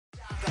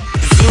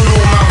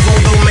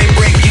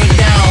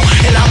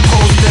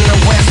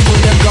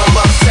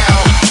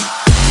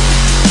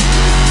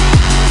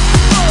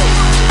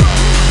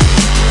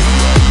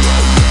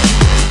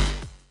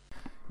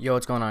Yo,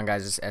 what's going on,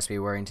 guys? It's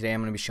SB Warrior, and today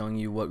I'm going to be showing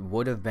you what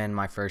would have been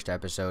my first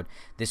episode.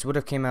 This would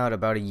have came out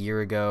about a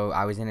year ago.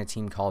 I was in a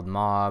team called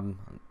Mob.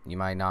 You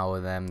might know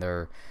them.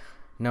 They're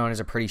known as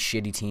a pretty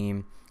shitty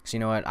team. So you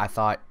know what? I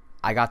thought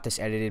I got this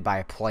edited by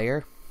a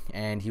player,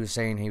 and he was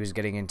saying he was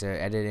getting into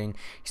editing.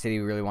 He said he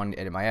really wanted to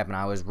edit my app, and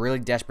I was really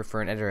desperate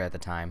for an editor at the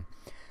time.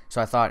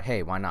 So I thought,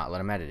 hey, why not?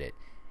 Let him edit it.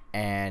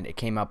 And it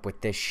came up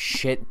with this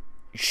shit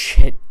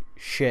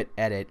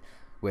edit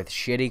with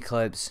shitty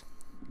clips,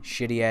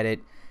 shitty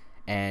edit.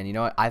 And you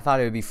know what? I thought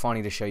it would be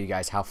funny to show you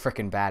guys how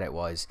freaking bad it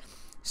was.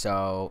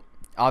 So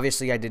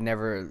obviously I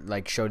never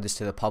showed this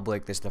to the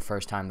public. This is the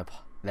first time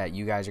that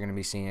you guys are going to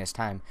be seeing this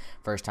time.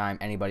 First time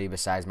anybody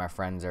besides my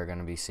friends are going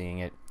to be seeing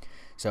it.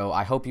 So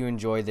I hope you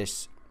enjoy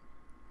this,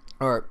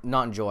 or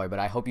not enjoy, but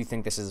I hope you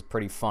think this is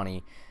pretty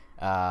funny.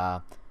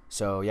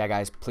 So yeah,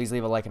 guys, please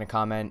leave a like and a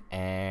comment,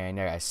 and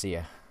yeah, guys, see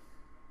ya.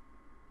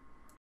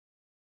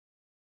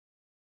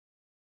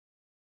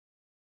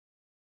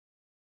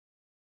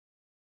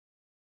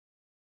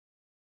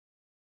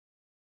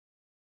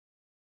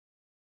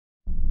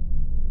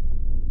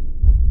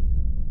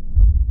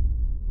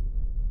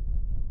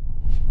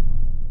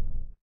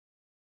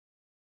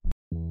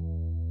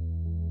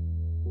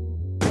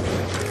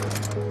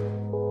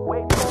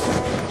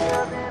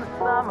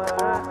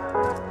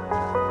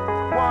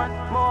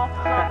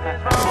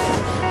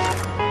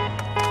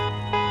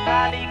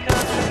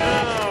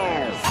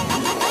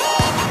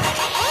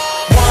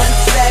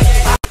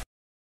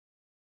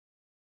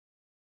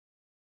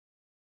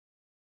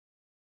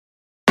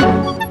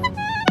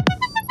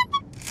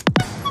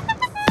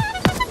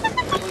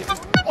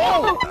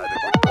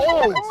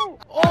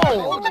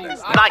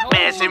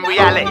 Nightmares in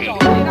reality.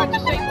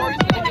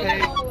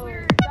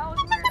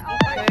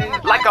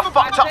 Like a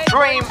fucked up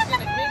dream.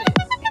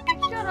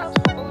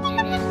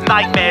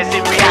 Nightmares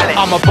in reality.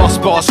 I'm a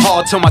boss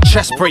hard till my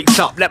chest breaks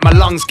up. Let my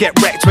lungs get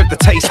wrecked with the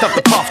taste of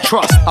the puff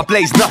trust. I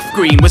blaze nuff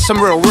green with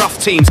some real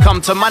rough teams.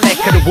 Come to my neck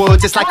of the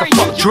woods, it's like a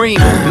fuck dream.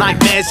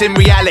 Nightmares in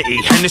reality.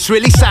 And it's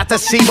really sad to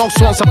see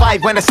most won't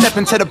survive when I step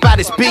into the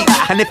baddest beat.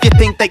 And if you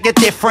think that you're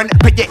different,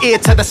 put your ear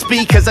to the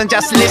speakers and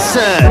just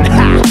listen.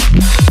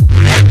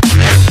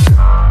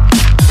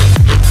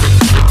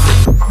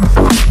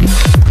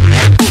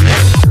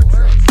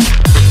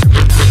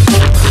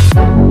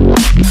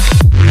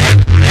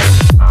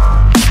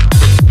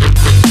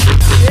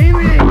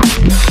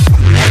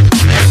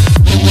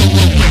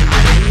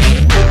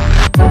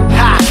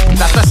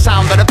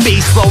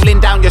 Rolling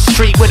down your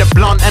street with a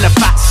blunt and a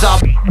fat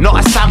sub. Not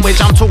a sandwich,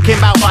 I'm talking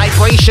about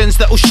vibrations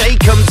that'll shake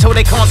them till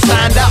they can't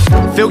stand up.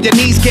 Feel your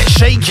knees get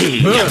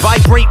shaky.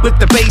 Vibrate with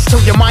the bass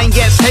till your mind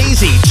gets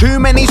hazy. Too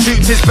many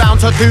suits is bound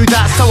to do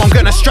that, so I'm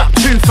gonna strap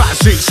 2 fat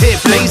suits. Here,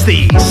 blaze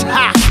these.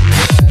 Ha!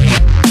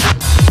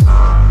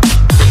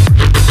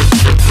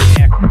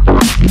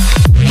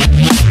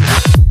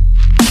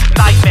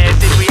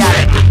 Nightmares in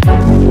reality.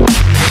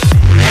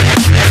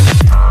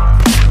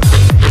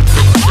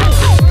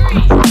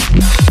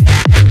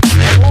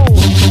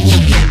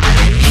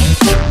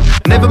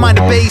 Never mind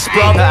the bass,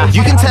 bro.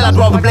 You can tell I'd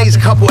rather blaze a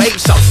couple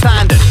apes up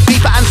standard.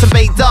 FIFA and some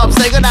bait dubs,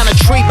 they go down a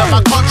tree, but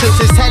my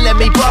conscience is telling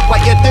me, bro,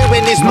 what you're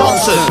doing is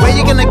nonsense. Where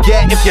you gonna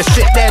get if you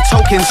sit there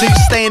talking Zeus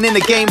staying in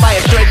the game by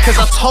a thread?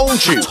 Cause I told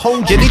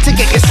you need to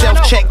get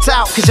yourself checked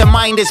out, cause your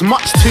mind is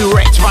much too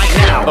wrecked right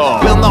now.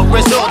 Will not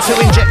resort to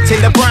injecting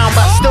the brown,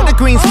 but still the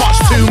green's much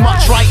too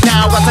much right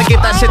now. Got to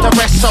give that shit a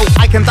rest so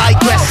I can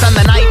digress, and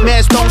the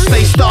nightmares don't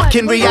stay stuck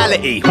in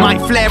reality.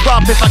 Might flare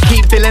up if I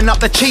keep filling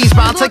up the cheese,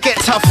 bound to get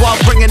tough while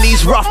bringing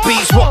these rough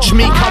beats. Watch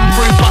me come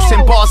through,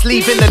 busting bars,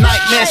 leaving the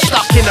nightmare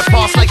stuck in the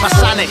past like my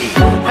sanity.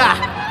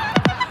 Ha!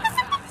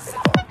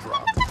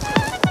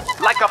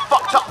 Like a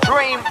fucked up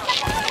dream.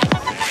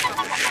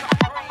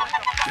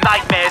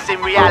 Nightmares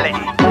in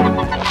reality.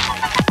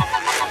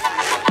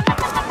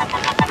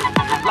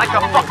 Like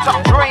a fucked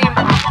up dream.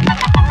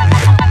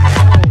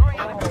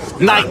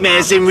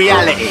 Nightmares in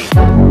reality.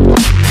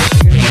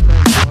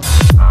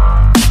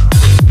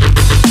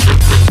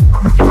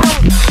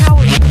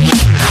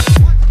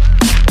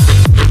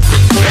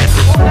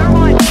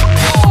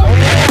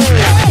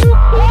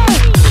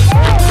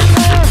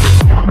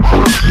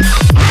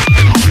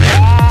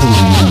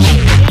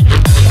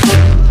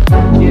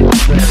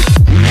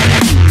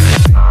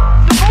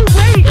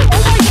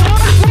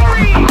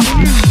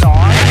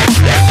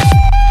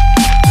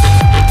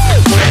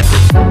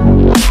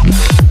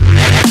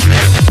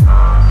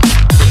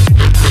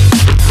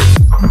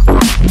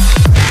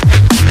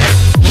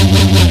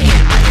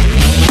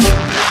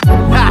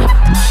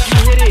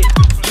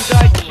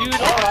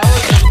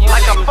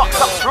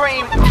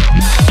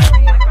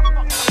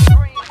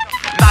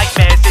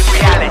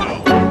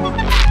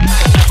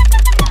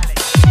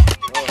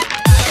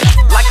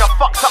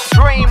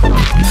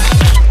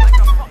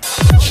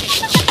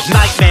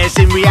 Nightmares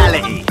in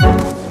reality.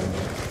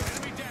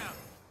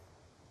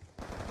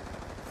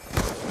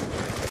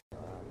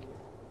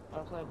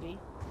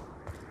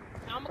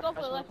 I'm gonna go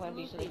for the left plan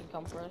B so they can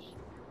come first.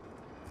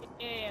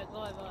 Yeah,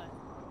 go ahead.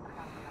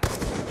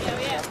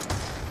 Yeah.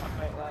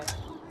 Alright, guys.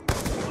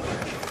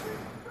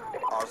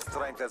 Our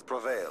strength strength has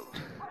prevailed.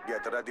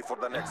 Get ready for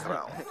the next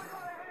round.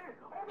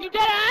 You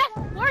dead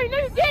ass! Worry, no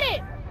you did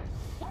it!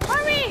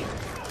 Worry!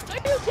 No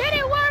you did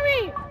it,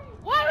 Worry!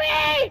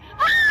 Worry!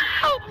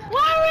 Oh!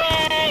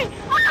 Worry!